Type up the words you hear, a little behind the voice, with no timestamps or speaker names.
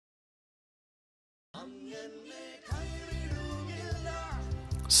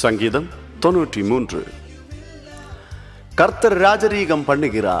சங்கீதம் 93. கர்த்தர் ராஜரீகம்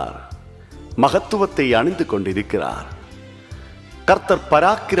பண்ணுகிறார், மகத்துவத்தை அணிந்து கொண்டிருக்கிறார். கர்த்தர்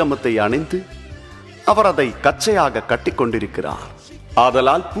பராக்கிரமத்தை அணிந்து அவர் அதை கச்சையாக கட்டி கொண்டிருக்கிறார்.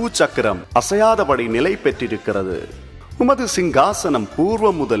 ஆதலால் பூச்சக்கரம் அசையாதபடி நிலை பெற்றிருக்கிறது. உமது சிங்காசனம்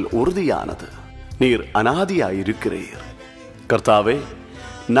பூர்வம் முதல் உறுதியானது. நீர் அநாதியாயிருக்கிறீர். கர்த்தாவே,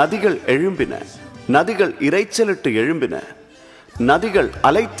 நதிகள் எழும்பின, நதிகள் இரைச்சலிட்டு எழும்பின, நதிகள்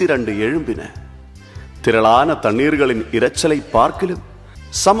அலைத்திரண்டு எழும்பின. திரளான தண்ணீர்களின் இரைச்சலை பார்க்கிலும்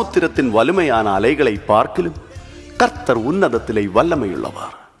சமுத்திரத்தின் வலிமையான அலைகளை பார்க்கிலும் கர்த்தர் உன்னதத்திலே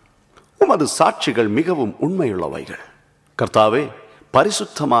வல்லமையுள்ளவர். உமது சாட்சிகள் மிகவும் உண்மையுள்ளவைகள். கர்த்தாவே,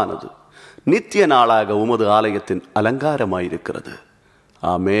 பரிசுத்தமானது நித்திய நாளாக உமது ஆலயத்தின் அலங்காரமாயிருக்கிறது.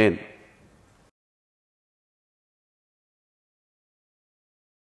 ஆமேன்.